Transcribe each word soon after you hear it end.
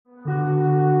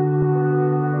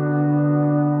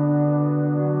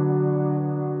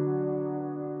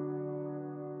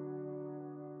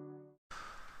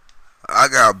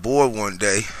got bored one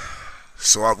day,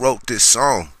 so I wrote this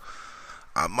song.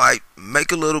 I might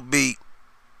make a little beat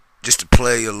just to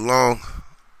play along.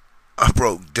 I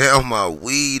broke down my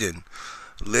weed and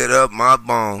lit up my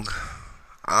bong.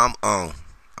 I'm on.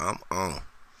 I'm on.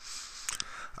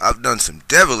 I've done some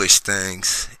devilish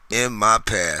things in my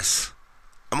past.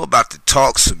 I'm about to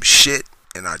talk some shit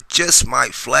and I just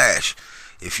might flash.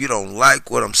 If you don't like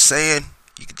what I'm saying,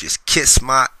 you can just kiss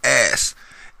my ass.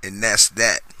 And that's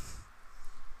that.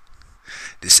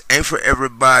 This ain't for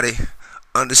everybody.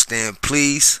 Understand,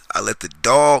 please. I let the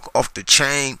dog off the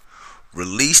chain,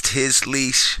 released his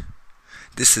leash.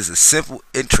 This is a simple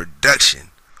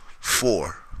introduction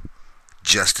for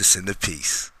Justice and the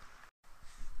Peace.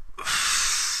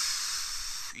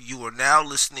 You are now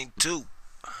listening to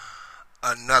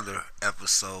another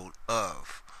episode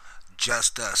of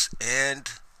Just Us and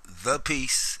the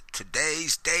Peace.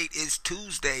 Today's date is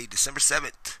Tuesday, December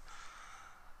 7th.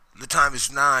 The time is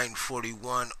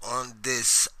 9:41 on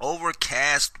this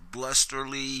overcast,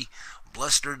 blusteredly,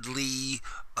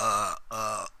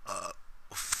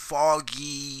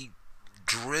 foggy,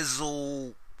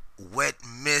 drizzle, wet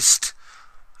mist.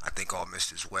 I think all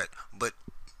mist is wet, but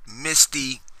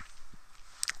misty,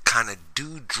 kind of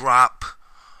dewdrop,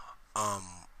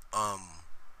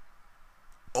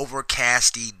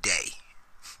 overcasty day.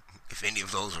 If any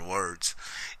of those are words,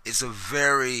 it's a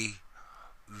very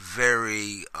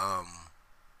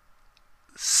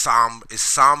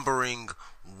sombering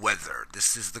weather.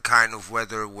 This is the kind of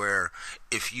weather where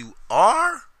if you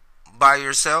are by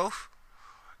yourself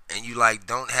and you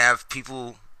don't have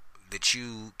people that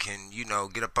you can,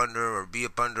 get up under or be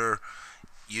up under,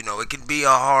 it can be a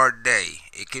hard day.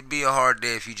 It can be a hard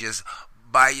day if you just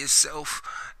by yourself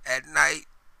at night,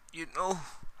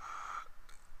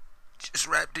 just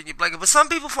wrapped in your blanket. But some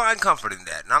people find comfort in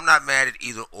that, and I'm not mad at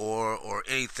either or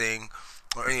anything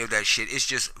or any of that shit. It's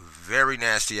just very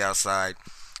nasty outside,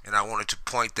 and I wanted to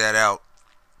point that out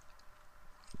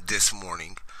this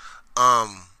morning.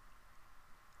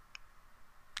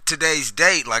 Today's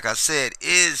date, like I said,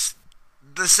 is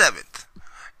the 7th,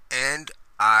 and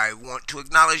I want to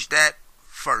acknowledge that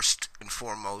first and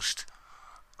foremost.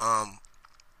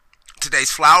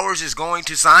 Today's flowers is going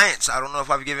to science. I don't know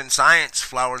if I've given science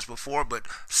flowers before, but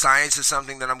science is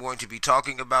something that I'm going to be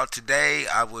talking about today.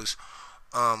 I was,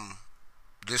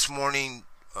 this morning,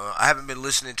 I haven't been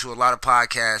listening to a lot of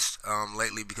podcasts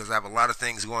lately because I have a lot of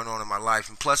things going on in my life,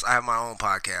 and plus I have my own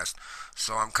podcast.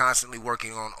 So I'm constantly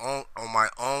working on my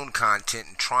own content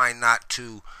and trying not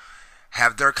to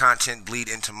have their content bleed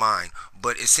into mine.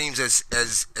 But it seems as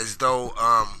though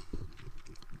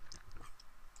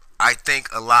I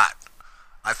think a lot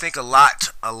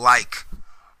alike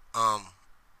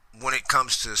when it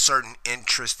comes to certain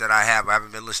interests that I have. I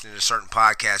haven't been listening to certain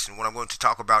podcasts, and what I'm going to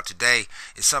talk about today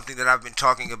is something that I've been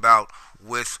talking about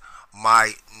with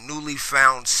my newly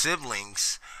found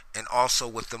siblings and also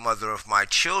with the mother of my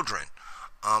children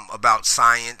about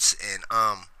science. And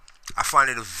I find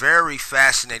it a very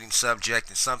fascinating subject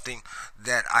and something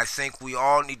that I think we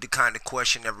all need to kind of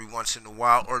question every once in a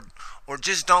while, or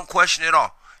just don't question at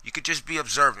all. You could just be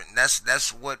observant.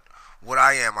 That's what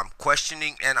I am. I'm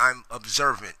questioning and I'm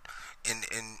observant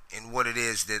in what it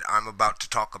is that I'm about to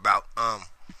talk about.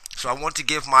 So I want to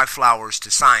give my flowers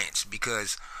to science,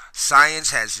 because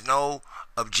science has no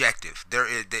objective.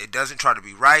 It doesn't try to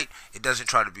be right. It doesn't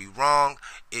try to be wrong.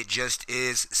 It just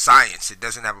is science. It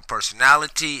doesn't have a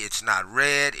personality. It's not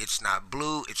red. It's not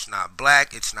blue. It's not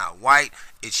black. It's not white.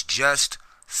 It's just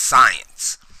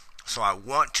science. So I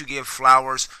want to give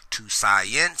flowers to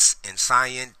science and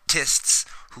scientists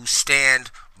who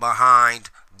stand behind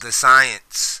the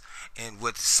science. And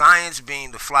with science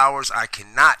being the flowers, I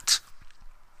cannot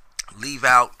leave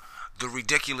out the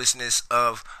ridiculousness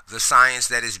of the science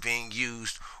that is being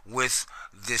used with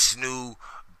this new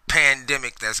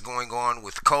pandemic that's going on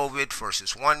with COVID. First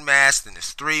it's one mask, then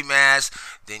it's three masks,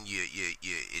 then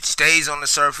it stays on the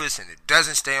surface and it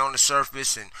doesn't stay on the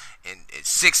surface, and it's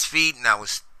 6 feet, now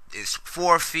it's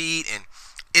 4 feet, and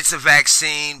it's a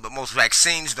vaccine, but most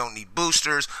vaccines don't need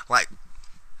boosters.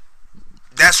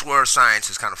 That's where science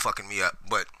is kind of fucking me up.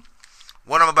 But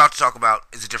what I'm about to talk about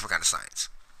is a different kind of science.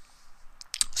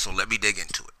 So let me dig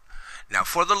into it. Now,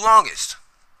 for the longest,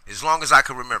 as long as I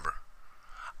can remember,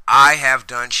 I have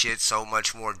done shit so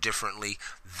much more differently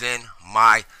than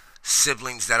my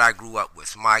siblings that I grew up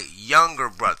with, my younger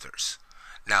brothers.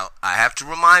 Now, I have to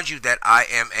remind you that I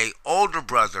am an older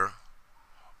brother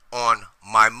on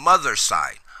my mother's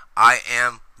side. I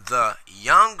am the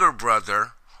younger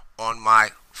brother on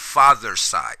my father's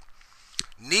side.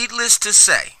 Needless to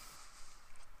say,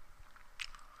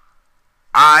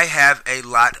 I have a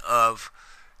lot of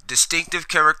distinctive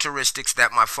characteristics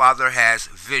that my father has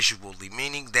visually,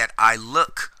 meaning that I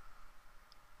look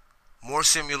more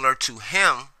similar to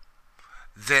him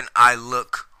than I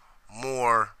look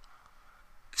more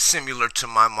similar to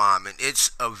my mom. And it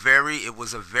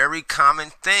was a very common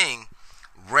thing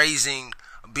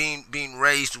being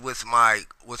raised with my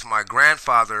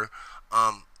grandfather.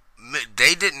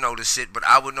 They didn't notice it, but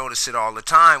I would notice it all the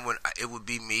time when it would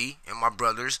be me and my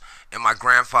brothers and my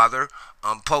grandfather,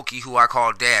 Pokey, who I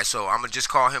call Dad. So I'm going to just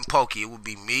call him Pokey. It would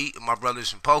be me and my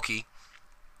brothers and Pokey.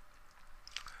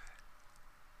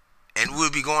 And we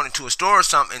would be going into a store or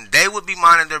something, and they would be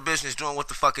minding their business doing what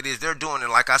the fuck it is they're doing.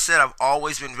 And like I said, I've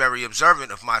always been very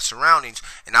observant of my surroundings,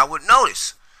 and I would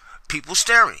notice people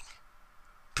staring,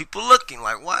 people looking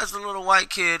like, why is the little white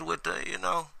kid with the,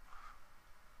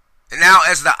 And now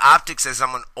as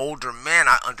I'm an older man,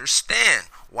 I understand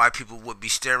why people would be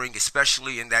staring,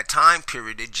 especially in that time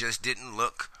period. It just didn't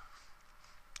look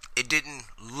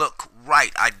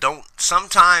right. I don't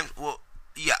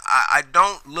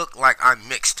look like I'm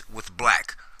mixed with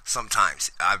black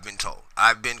sometimes, I've been told.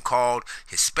 I've been called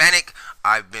Hispanic.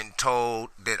 I've been told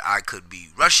that I could be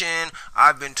Russian.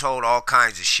 I've been told all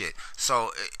kinds of shit.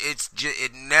 So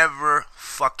it never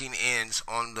fucking ends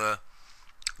on the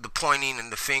pointing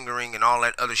and the fingering and all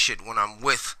that other shit when I'm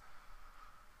with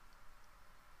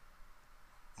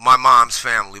my mom's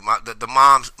family,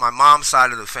 my mom's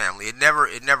side of the family. It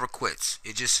never quits.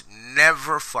 It just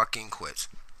never fucking quits.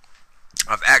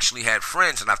 I've actually had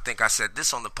friends, and I think I said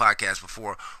this on the podcast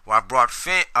before, where I've brought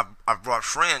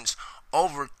friends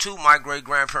over to my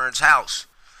great-grandparents' house.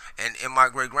 And in my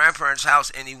great-grandparents'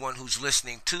 house, anyone who's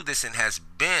listening to this and has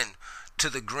been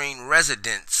to the Green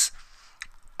Residence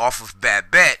off of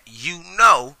Babette, you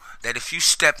know that if you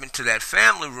step into that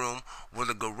family room where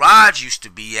the garage used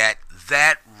to be at,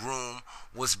 that room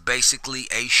was basically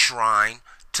a shrine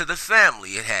to the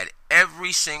family. It had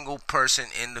every single person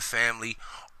in the family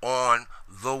on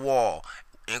the wall,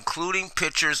 including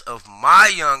pictures of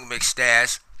my young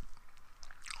McStash,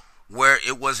 where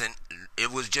it was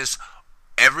just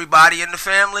everybody in the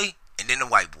family and then the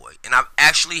white boy. And I've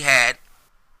actually had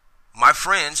my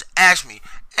friends ask me,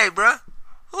 hey bruh,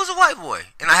 who's a white boy?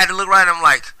 And I had to look right at him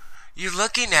like, you're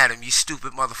looking at him, you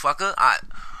stupid motherfucker.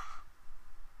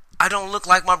 I don't look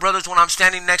like my brothers when I'm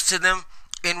standing next to them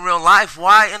in real life.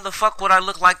 Why in the fuck would I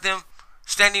look like them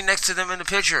standing next to them in the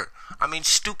picture? I mean,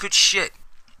 stupid shit.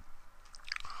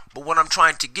 But what I'm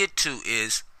trying to get to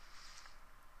is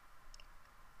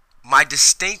my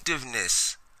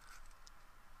distinctiveness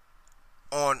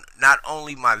on not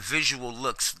only my visual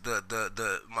looks,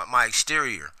 my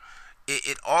exterior. I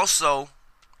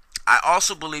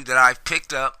also believe that I've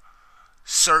picked up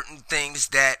certain things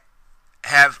that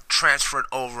have transferred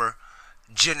over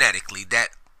genetically that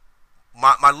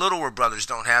my littler brothers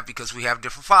don't have, because we have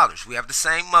different fathers. We have the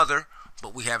same mother,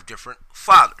 but we have different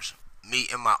fathers. Me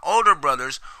and my older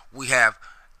brothers, we have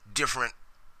different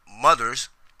mothers,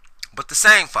 but the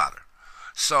same father.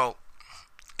 So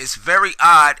it's very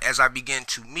odd as I begin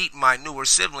to meet my newer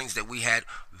siblings that we had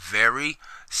very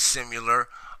similar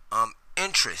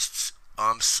interests.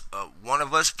 One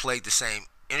of us played the same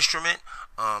instrument.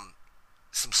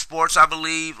 Some sports, I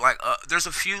believe. There's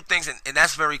a few things, and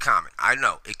that's very common. I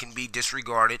know it can be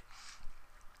disregarded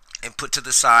and put to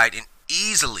the side and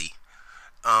easily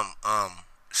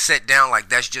set down like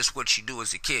that's just what you do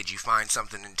as a kid. You find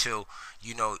something until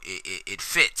it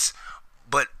fits.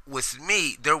 But with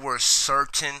me, there were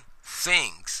certain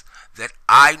things that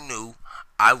I knew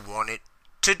I wanted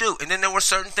to do, and then there were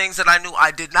certain things that I knew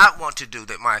I did not want to do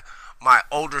that my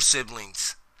older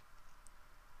siblings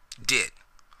did.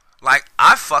 Like,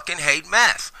 I fucking hate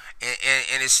math,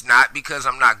 and it's not because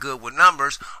I'm not good with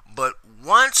numbers, but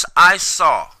once I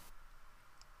saw,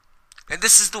 and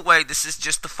this is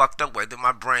just the fucked up way that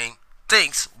my brain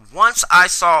thinks, once I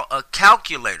saw a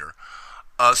calculator,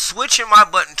 a switch in my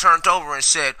button turned over and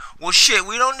said, well shit,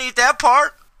 we don't need that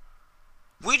part,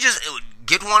 we just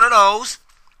get one of those,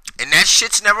 and that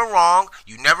shit's never wrong,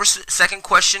 you never second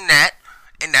question that,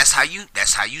 and that's how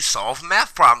you solve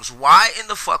math problems. Why in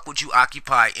the fuck would you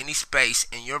occupy any space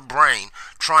in your brain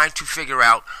trying to figure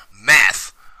out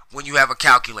math when you have a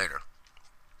calculator?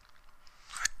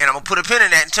 And I'm going to put a pin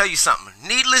in that and tell you something.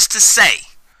 Needless to say,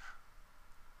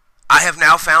 I have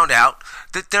now found out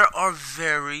that there are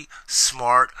very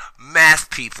smart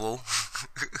math people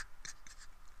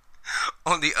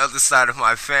on the other side of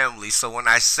my family. So when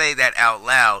I say that out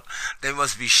loud, they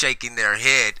must be shaking their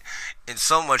head in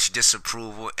so much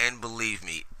disapproval. And believe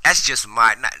me, that's just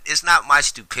it's not my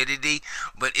stupidity,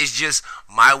 but it's just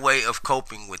my way of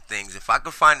coping with things. If I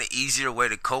can find an easier way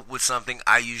to cope with something,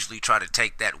 I usually try to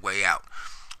take that way out.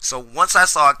 So once I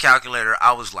saw a calculator,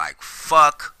 I was like,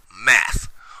 fuck math.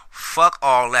 Fuck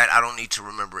all that. I don't need to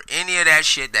remember any of that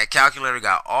shit. That calculator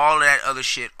got all that other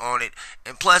shit on it.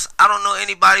 And plus, I don't know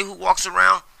anybody who walks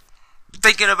around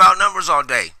thinking about numbers all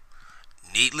day.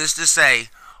 Needless to say,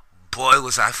 boy,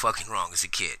 was I fucking wrong as a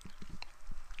kid.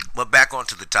 But back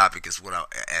onto the topic is what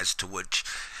as to which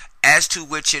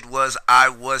it was I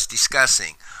was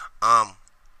discussing.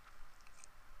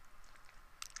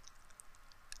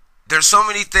 There's so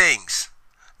many things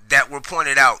that were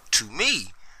pointed out to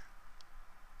me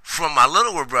from my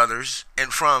littler brothers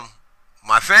and from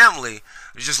my family.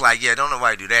 It's just like, yeah, don't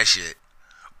nobody do that shit,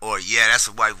 or yeah, that's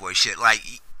a white boy shit. Like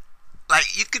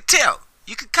you could tell,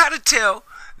 you could kind of tell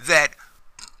that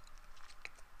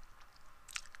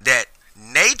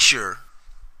nature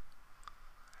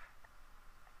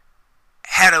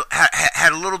had a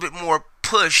little bit more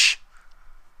push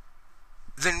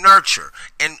than nurture,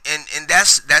 and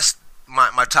that's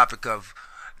my topic of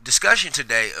discussion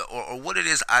today, or what it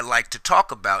is I like to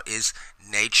talk about is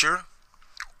nature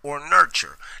or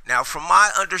nurture. Now, from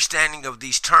my understanding of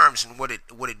these terms and what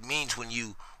it means when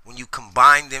you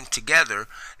combine them together,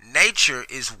 nature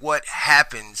is what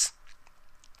happens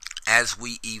as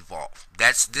we evolve.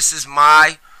 This is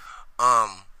my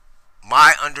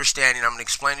understanding. I'm going to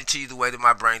explain it to you the way that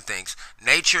my brain thinks.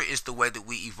 Nature is the way that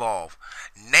we evolve.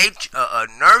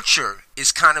 Nurture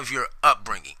is kind of your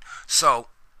upbringing. So,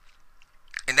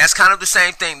 and that's kind of the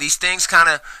same thing. These things kind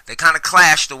of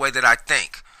clash the way that I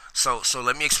think. So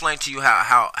let me explain to you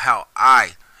how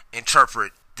I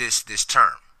interpret this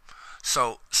term.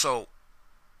 So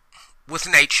with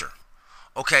nature,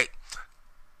 okay,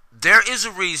 there is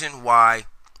a reason why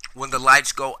when the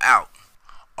lights go out,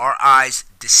 our eyes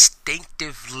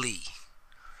distinctively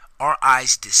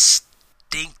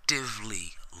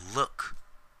look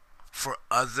for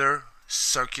other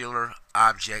circular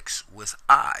objects with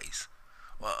eyes.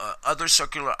 Other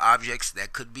circular objects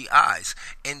that could be eyes,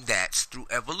 and that's through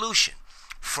evolution.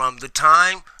 From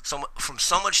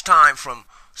so much time from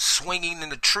swinging in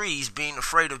the trees, being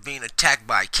afraid of being attacked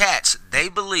by cats, they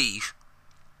believe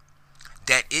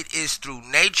that it is through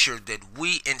nature that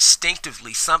we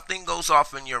instinctively, something goes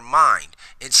off in your mind,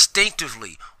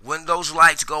 instinctively, when those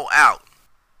lights go out,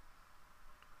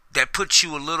 that puts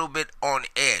you a little bit on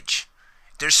edge.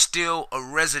 There's still a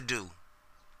residue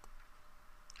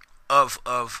of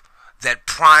that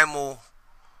primal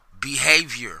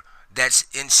behavior that's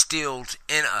instilled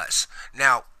in us.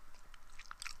 Now,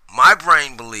 my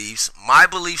brain believes, my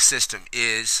belief system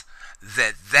is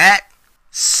that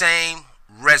same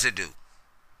residue,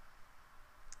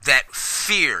 that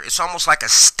fear, it's almost like a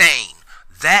stain,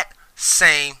 that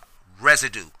same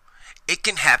residue, it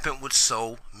can happen with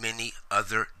so many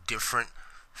other different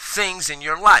things in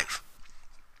your life.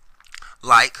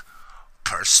 Like,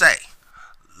 per se,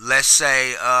 let's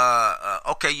say,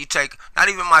 okay, you take, not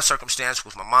even my circumstance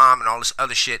with my mom and all this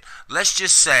other shit. Let's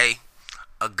just say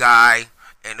a guy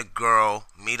and a girl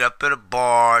meet up at a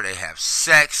bar, they have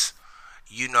sex,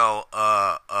 he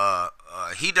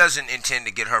doesn't intend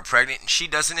to get her pregnant, and she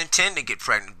doesn't intend to get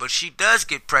pregnant, but she does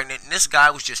get pregnant, and this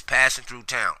guy was just passing through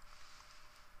town.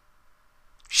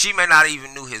 She may not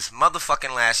even knew his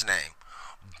motherfucking last name,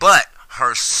 but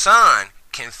her son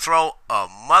can throw a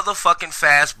motherfucking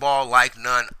fastball like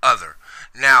none other.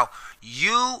 Now, you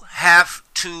don't have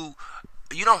to.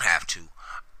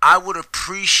 I would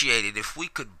appreciate it if we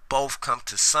could both come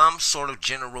to some sort of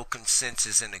general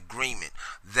consensus and agreement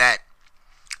that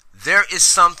there is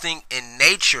something in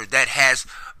nature that has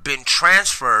been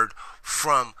transferred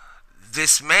from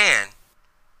this man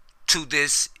to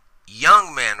this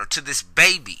young man or to this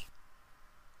baby.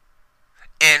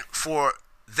 And for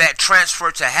that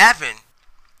transfer to happen,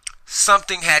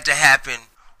 something had to happen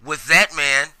with that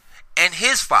man and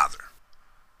his father.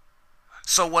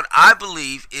 So what I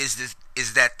believe is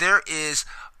that there is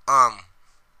not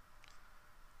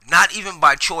even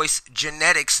by choice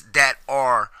genetics that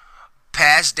are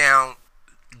passed down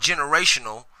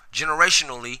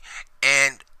generationally,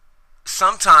 and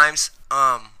sometimes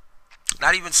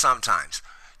not even sometimes,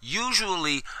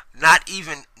 usually not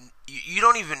even, you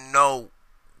don't even know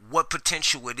what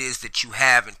potential it is that you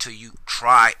have until you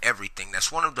try everything.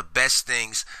 That's one of the best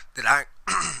things that I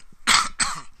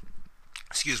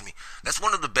excuse me, that's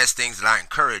one of the best things that I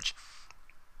encourage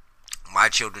my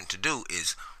children to do,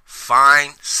 is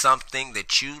find something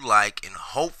that you like, and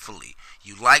hopefully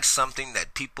you like something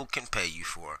that people can pay you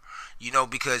for.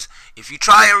 Because if you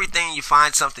try everything and you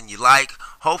find something you like,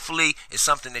 hopefully it's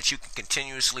something that you can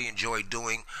continuously enjoy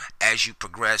doing as you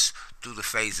progress through the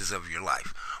phases of your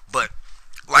life. But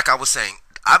like I was saying,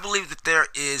 I believe that there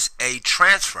is a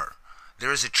transfer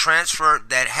There is a transfer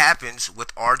that happens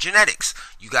with our genetics.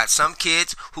 You got some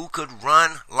kids who could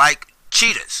run like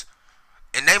cheetahs,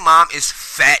 and their mom is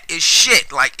fat as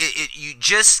shit. Like you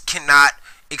just cannot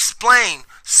explain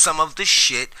some of the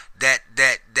shit that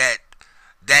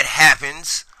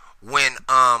happens when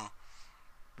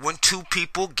two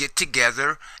people get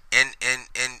together and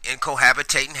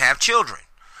cohabitate and have children.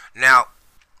 Now,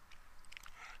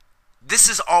 this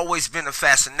has always been a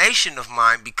fascination of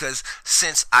mine, because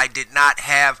since I did not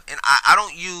have, and I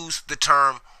don't use the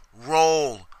term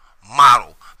role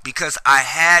model, because I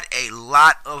had a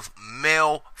lot of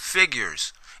male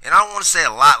figures. And I don't want to say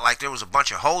a lot like there was a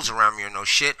bunch of hoes around me or no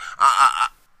shit. I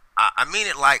mean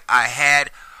it like I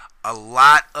had a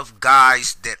lot of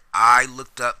guys that I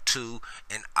looked up to,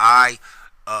 and I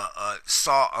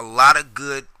saw a lot of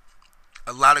good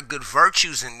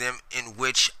virtues in them, in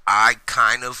which I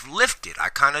kind of lifted. I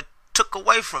kind of took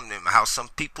away from them how some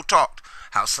people talked,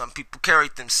 how some people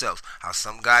carried themselves, how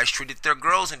some guys treated their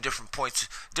girls in different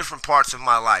parts of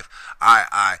my life.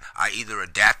 I either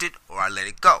adapted or I let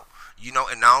it go. You know,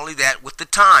 and not only that, with the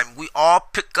time, we all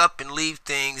pick up and leave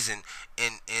things and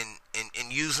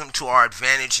use them to our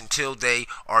advantage until they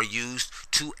are used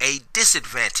to a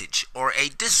disadvantage or a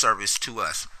disservice to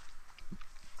us.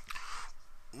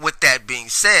 With that being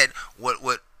said, with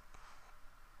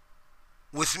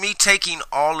me taking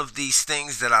all of these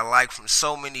things that I like from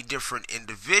so many different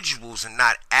individuals and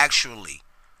not actually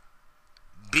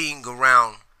being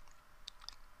around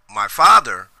my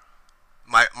father,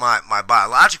 my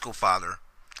biological father,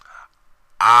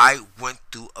 I went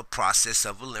through a process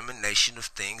of elimination of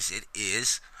things it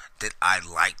is that I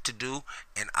like to do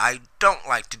and I don't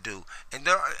like to do. And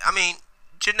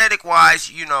genetic wise,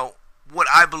 what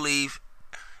I believe,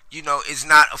 is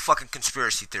not a fucking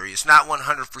conspiracy theory. It's not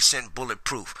 100%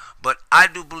 bulletproof. But I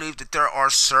do believe that there are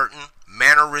certain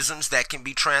mannerisms that can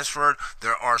be transferred.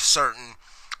 There are certain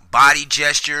body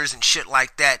gestures and shit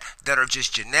like that are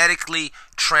just genetically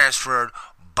transferred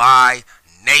by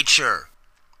nature.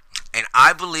 And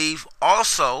I believe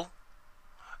also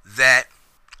that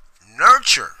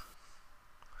nurture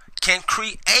can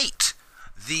create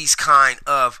these kind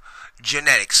of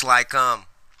genetics, like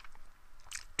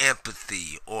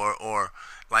empathy, or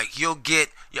like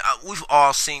we've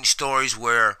all seen stories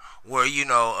where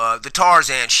the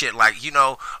Tarzan shit, like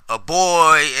a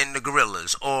boy and the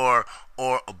gorillas, or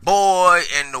a boy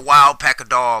and the wild pack of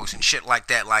dogs and shit like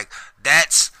that. Like,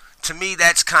 that's, to me,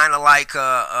 that's kind of like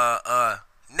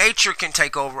nature can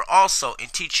take over also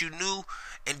and teach you new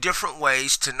and different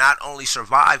ways to not only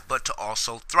survive but to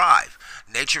also thrive.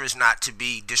 Nature is not to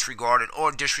be disregarded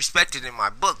or disrespected in my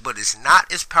book, but it's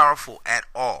not as powerful at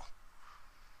all.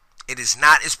 It is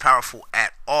not as powerful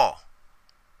at all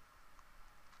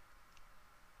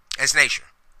as nature.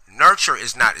 Nurture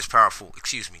is not as powerful,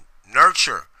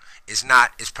 Nurture is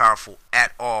not as powerful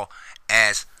at all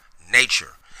as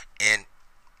nature. And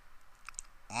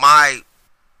my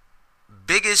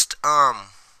biggest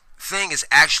thing is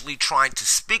actually trying to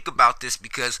speak about this,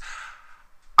 because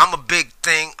I'm a big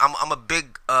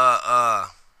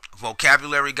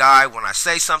vocabulary guy. When I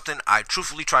say something, I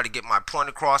truthfully try to get my point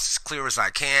across as clear as I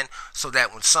can, so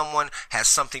that when someone has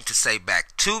something to say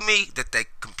back to me, that they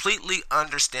completely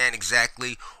understand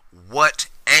exactly what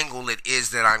angle it is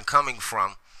that I'm coming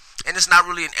from. And it's not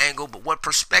really an angle, but what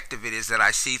perspective it is that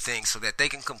I see things, so that they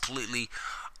can completely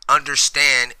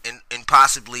understand and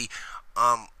possibly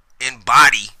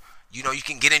embody. You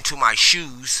can get into my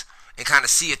shoes and kind of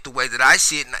see it the way that I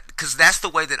see it, because that's the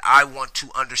way that I want to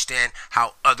understand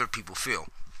how other people feel.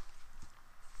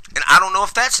 And I don't know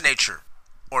if that's nature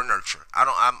or nurture.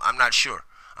 I'm not sure.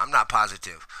 I'm not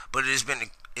positive. But it's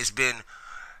been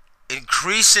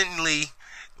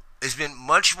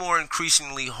much more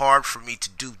increasingly hard for me to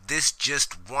do this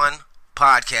just one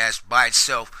podcast by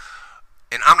itself.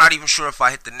 And I'm not even sure if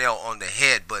I hit the nail on the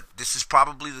head, but this is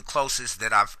probably the closest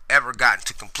that I've ever gotten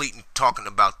to completing talking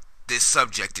about this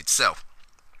subject itself.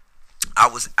 I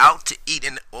was out to eat,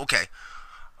 and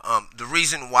the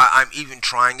reason why I'm even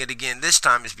trying it again this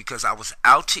time is because I was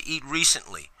out to eat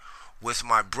recently with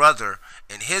my brother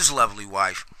and his lovely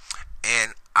wife,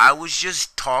 and I was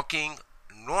just talking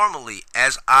normally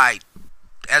as I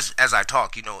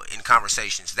talk, in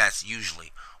conversations. That's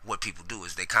usually what people do,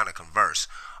 is they kind of converse.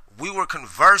 We were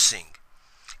conversing,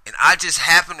 and I just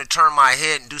happened to turn my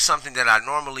head and do something that I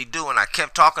normally do, and I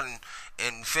kept talking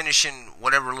and finishing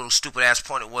whatever little stupid ass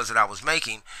point it was that I was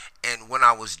making. And when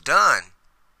I was done,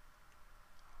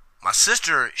 my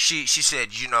sister, she said,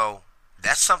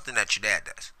 that's something that your dad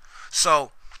does.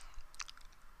 So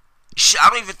I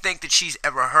don't even think that she's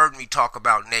ever heard me talk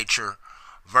about nature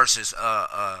versus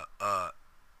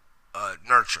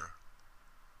nurture.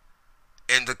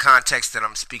 in the context that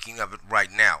I'm speaking of it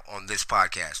right now on this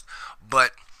podcast.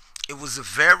 But it was a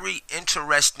very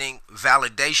interesting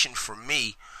validation for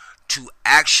me to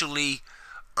actually,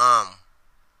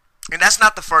 and that's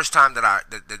not the first time that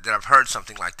I've heard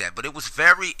something like that. But it was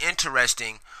very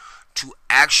interesting to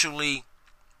actually.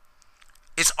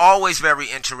 It's always very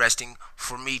interesting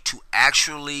for me to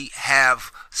actually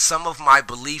have some of my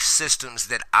belief systems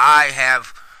that I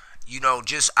have,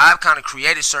 I've kind of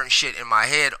created certain shit in my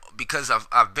head because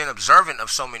I've been observant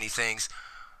of so many things.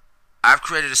 I've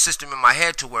created a system in my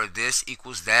head to where this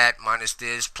equals that minus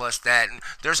this plus that, and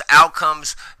there's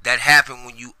outcomes that happen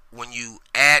when you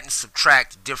add and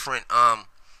subtract different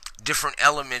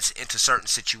elements into certain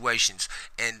situations.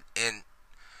 And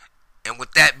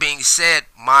with that being said,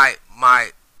 my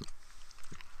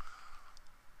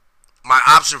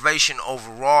observation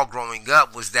overall growing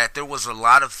up was that there was a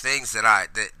lot of things that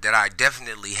I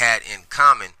definitely had in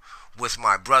common with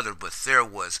my brother, but there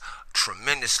was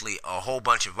tremendously a whole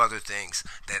bunch of other things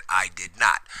that I did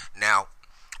not. Now,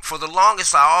 for the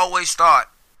longest, I always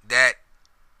thought that.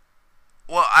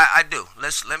 Well, I do.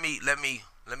 Let me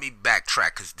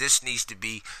backtrack, because this needs to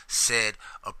be said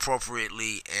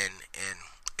appropriately and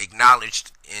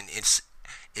acknowledged in its.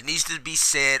 It needs to be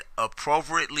said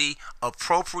appropriately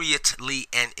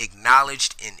and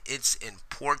acknowledged in its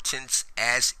importance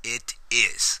as it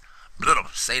is.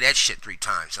 Say that shit 3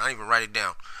 times. I don't even write it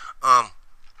down.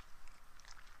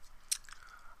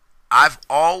 I've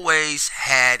always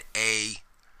had a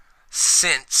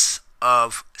sense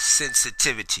of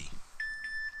sensitivity.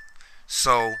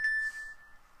 So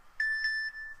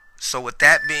with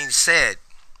that being said,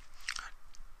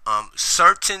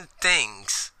 certain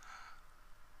things,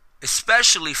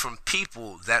 especially from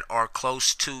people that are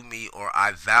close to me or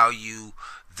I value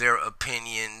their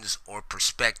opinions or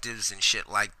perspectives and shit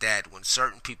like that, when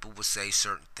certain people would say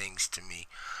certain things to me,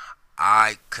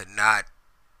 I could not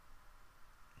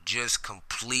just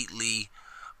completely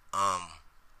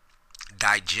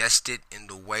digest it in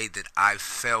the way that I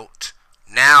felt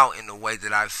now, in the way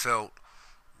that I felt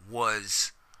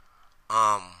was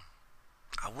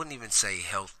I wouldn't even say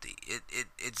healthy.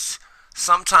 It's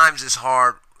sometimes it's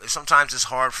hard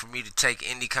for me to take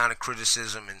any kind of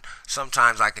criticism, and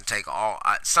sometimes I can take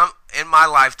in my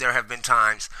life there have been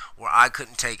times where I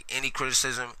couldn't take any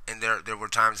criticism, and there were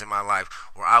times in my life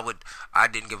where I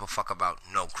didn't give a fuck about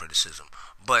no criticism.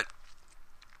 But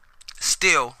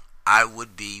still, I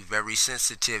would be very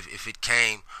sensitive if it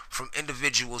came from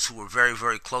individuals who were very,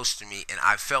 very close to me, and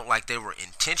I felt like they were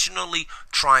intentionally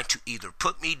trying to either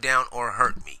put me down or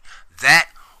hurt me.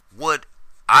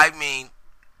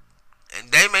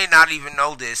 And they may not even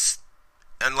know this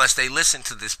unless they listen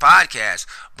to this podcast,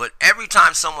 but every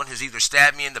time someone has either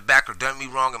stabbed me in the back or done me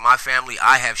wrong in my family,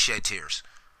 I have shed tears.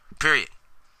 Period.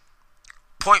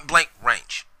 Point blank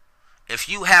range. If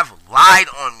you have lied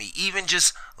on me, even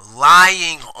just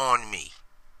lying on me,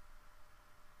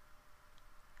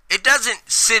 it doesn't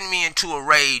send me into a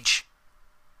rage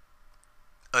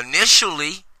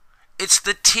initially. It's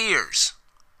the tears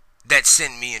that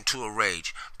send me into a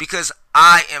rage, because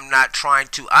I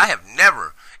have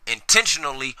never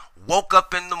intentionally woke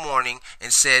up in the morning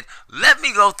and said, let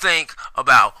me go think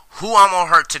about who I'm going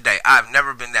to hurt today. I've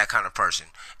never been that kind of person,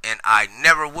 and I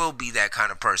never will be that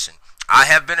kind of person. I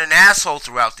have been an asshole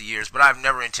throughout the years, but I've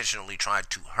never intentionally tried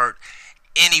to hurt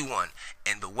anyone.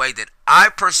 And the way that I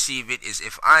perceive it is,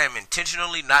 if I am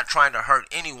intentionally not trying to hurt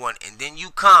anyone, and then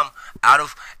you come out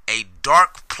of a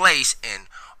dark place and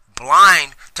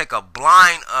take a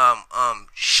blind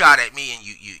shot at me, and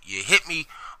you hit me,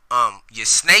 you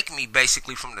snake me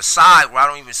basically from the side where I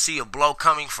don't even see a blow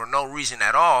coming for no reason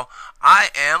at all,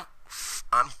 I'm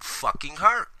fucking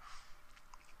hurt.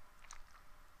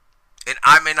 And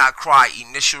I may not cry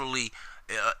initially.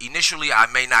 I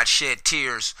may not shed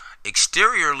tears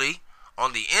exteriorly.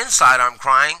 On the inside, I'm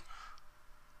crying.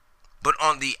 But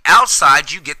on the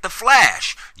outside, you get the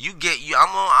flash. I'm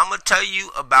gonna tell you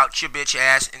about your bitch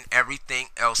ass and everything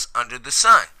else under the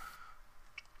sun.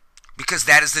 Because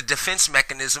that is the defense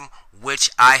mechanism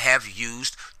which I have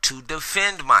used to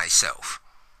defend myself.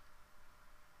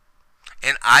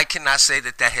 And I cannot say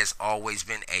that has always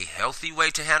been a healthy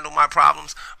way to handle my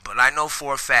problems, but I know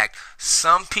for a fact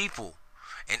some people,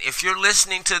 and if you're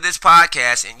listening to this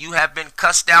podcast and you have been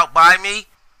cussed out by me,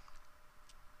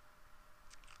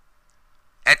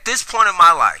 at this point in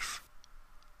my life,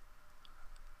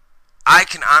 I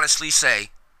can honestly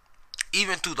say,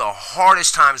 even through the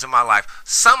hardest times in my life,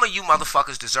 some of you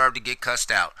motherfuckers deserve to get cussed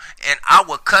out. And I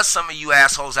will cuss some of you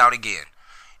assholes out again.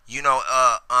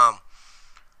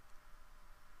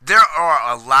 There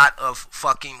are a lot of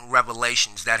fucking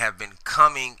revelations that have been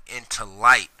coming into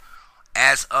light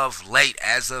as of late,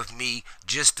 as of me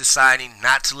just deciding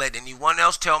not to let anyone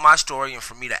else tell my story and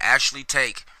for me to actually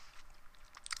take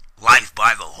life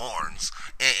by the horns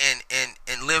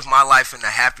and live my life in a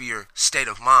happier state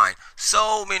of mind.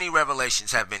 So many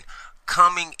revelations have been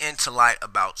coming into light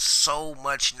about so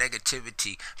much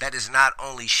negativity that is not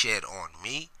only shed on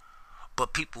me,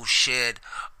 but people spread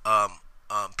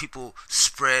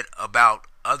about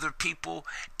other people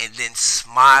and then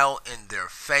smile in their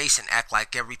face and act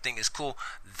like everything is cool.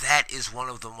 That is one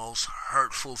of the most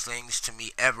hurtful things to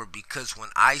me ever, because when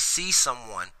I see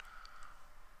someone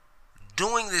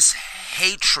doing this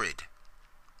hatred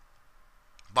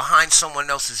behind someone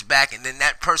else's back and then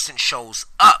that person shows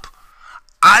up,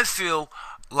 I feel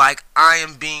like I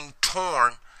am being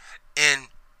torn in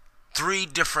 3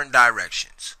 different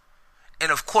directions.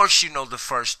 And of course, you know the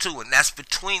first 2, and that's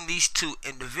between these 2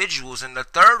 individuals, and the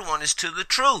third one is to the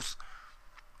truth.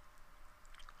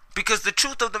 Because the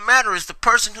truth of the matter is, the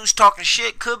person who's talking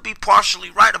shit could be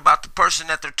partially right about the person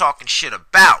that they're talking shit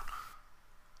about.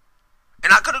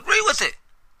 And I could agree with it.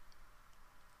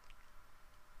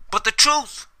 But the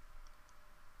truth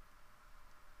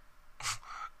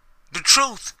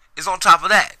is on top of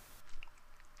that.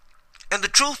 And the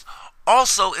truth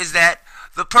also is that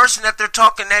the person that they're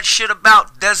talking that shit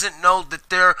about doesn't know that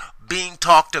they're being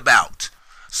talked about.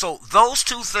 So those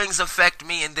 2 things affect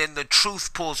me, and then the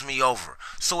truth pulls me over.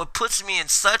 So it puts me in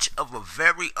such of a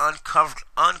very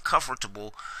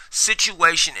uncomfortable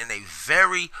situation, in a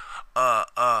very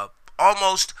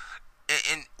almost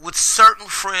in with certain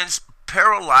friends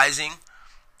paralyzing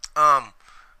a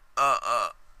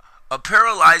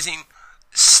paralyzing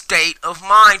state of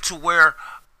mind, to where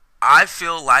I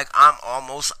feel like I'm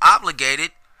almost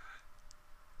obligated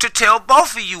to tell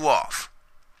both of you off.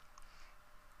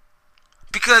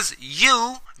 Because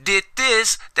you did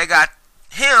this that got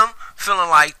him feeling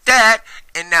like that,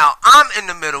 and now I'm in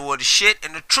the middle of the shit.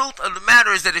 And the truth of the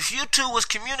matter is that if you 2 was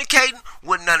communicating,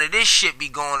 would none of this shit be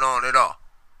going on at all.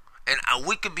 And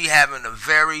we could be having a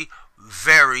very,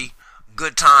 very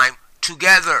good time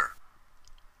together.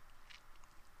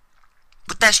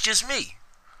 But that's just me.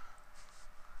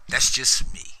 That's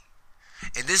just me.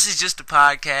 And this is just a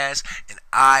podcast, and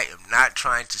I am not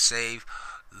trying to save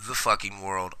the fucking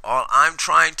world. All I'm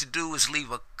trying to do is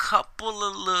leave a couple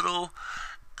of little,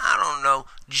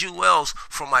 jewels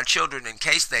for my children, in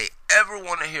case they ever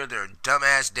want to hear their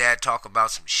dumbass dad talk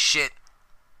about some shit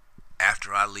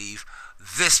after I leave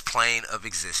this plane of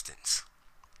existence.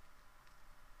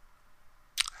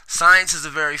 Science is a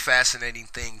very fascinating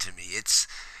thing to me. It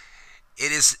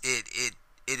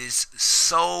is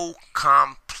so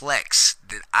complex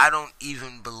that I don't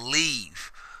even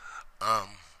believe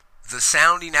the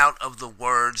sounding out of the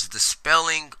words, the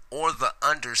spelling, or the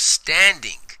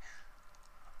understanding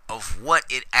of what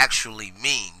it actually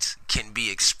means can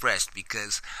be expressed,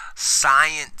 because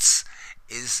science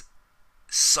is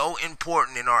so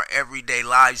important in our everyday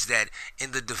lives that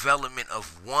in the development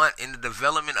of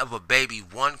a baby,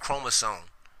 1 chromosome,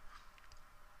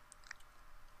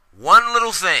 one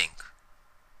little thing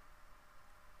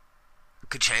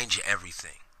could change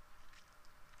everything.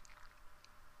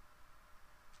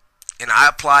 And I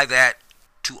apply that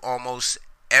to almost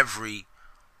every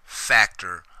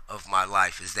factor of my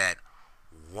life, is that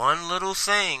one little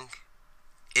thing,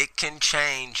 it can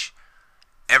change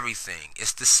everything.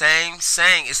 It's the same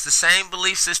saying, it's the same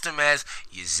belief system as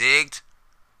you zigged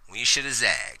when you should have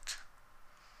zagged,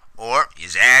 or you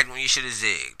zagged when you should have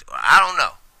zigged, or I don't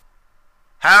know.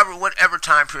 However, whatever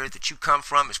time period that you come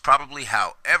from is probably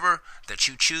however that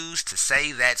you choose to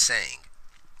say that saying.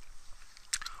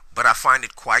 But I find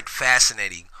it quite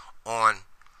fascinating on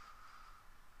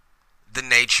the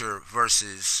nature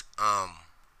versus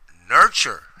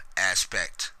nurture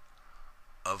aspect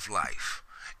of life.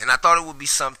 And I thought it would be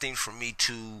something for me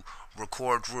to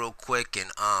record real quick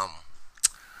and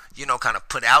kind of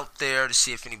put out there to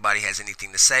see if anybody has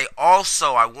anything to say.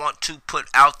 Also, I want to put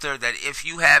out there that if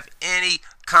you have any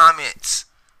comments,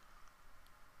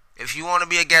 if you want to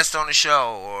be a guest on the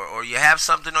show, or you have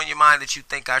something on your mind that you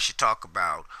think I should talk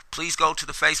about, please go to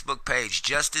the Facebook page,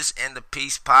 Justice and the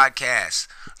Peace Podcast.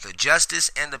 The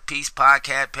Justice and the Peace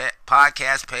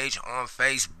Podcast page on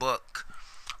Facebook.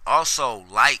 Also,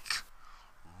 like,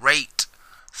 rate,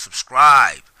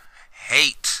 subscribe,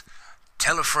 hate,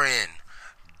 tell a friend,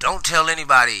 don't tell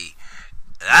anybody.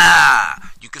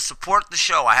 You can support the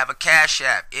show. I have a Cash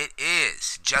App. It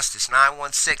is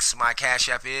Justice916. My Cash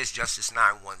App is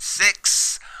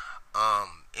Justice916.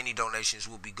 Any donations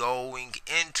will be going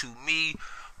into me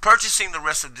purchasing the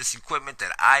rest of this equipment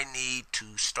that I need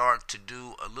to start to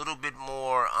do a little bit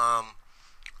more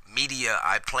media.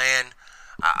 I plan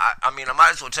I mean, I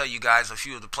might as well tell you guys a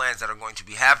few of the plans that are going to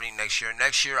be happening next year.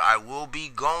 Next year, I will be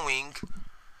going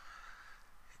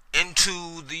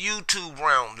into the YouTube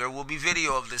realm. There will be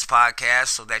video of this podcast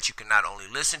so that you can not only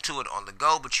listen to it on the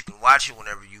go, but you can watch it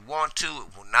whenever you want to.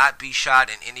 It will not be shot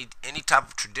in any type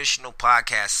of traditional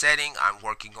podcast setting. I'm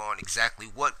working on exactly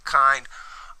what kind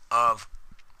of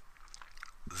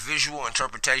visual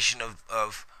interpretation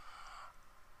of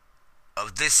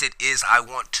this it is I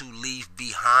want to leave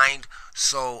behind.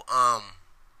 So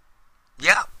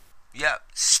yeah.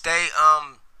 Stay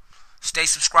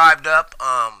subscribed up.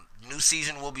 New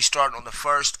season will be starting on the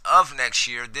 1st of next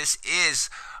year. This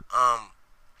is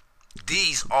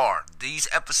these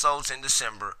episodes in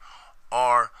December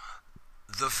are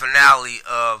the finale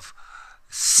of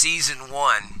season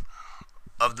 1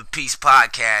 of the Peace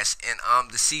Podcast, and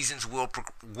the seasons will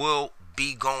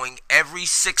be going every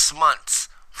 6 months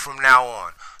from now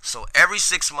on. So every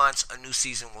 6 months a new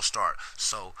season will start.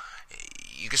 So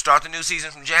you can start the new season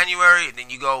from January, and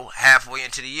then you go halfway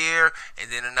into the year,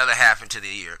 and then another half into the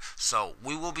year. So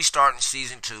we will be starting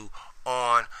season 2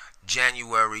 on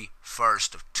January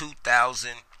 1st of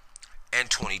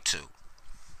 2022.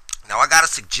 Now I got a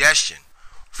suggestion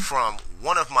from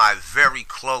one of my very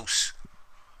close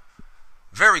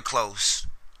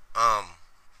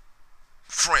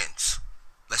friends.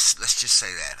 Let's just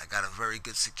say that. I got a very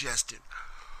good suggestion.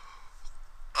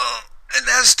 And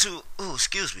that's to,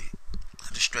 excuse me.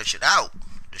 To stretch it out,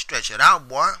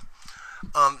 boy.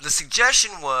 The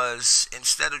suggestion was,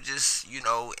 instead of just,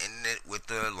 ending it with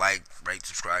the like, rate,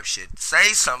 subscribe shit,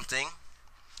 say something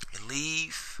and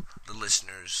leave the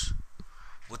listeners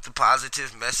with the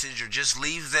positive message, or just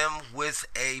leave them with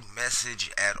a message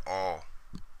at all.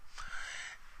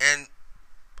 And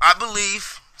I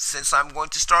believe, since I'm going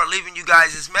to start leaving you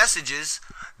guys messages,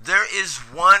 there is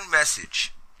one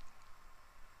message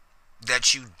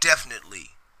that you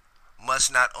definitely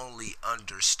must not only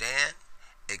understand,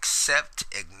 accept,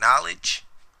 acknowledge,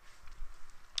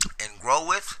 and grow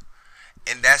with,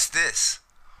 and that's this: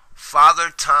 Father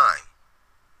Time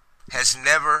has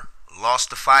never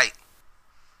lost a fight.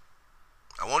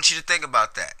 I want you to think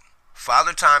about that.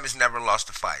 Father Time has never lost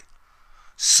a fight.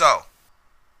 So,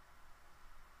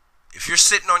 if you're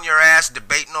sitting on your ass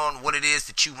debating on what it is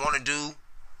that you want to do,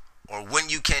 or when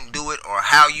you can do it, or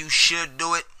how you should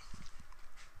do it,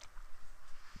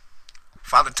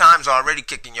 Father Time's already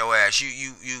kicking your ass.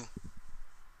 You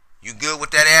good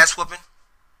with that ass whooping?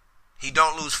 He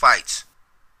don't lose fights.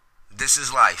 This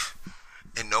is life,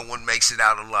 and no one makes it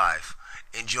out alive.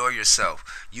 Enjoy yourself.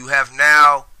 You have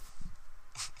now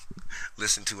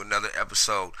listened to another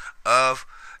episode of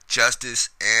Justice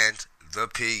and the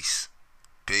Peace.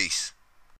 Peace.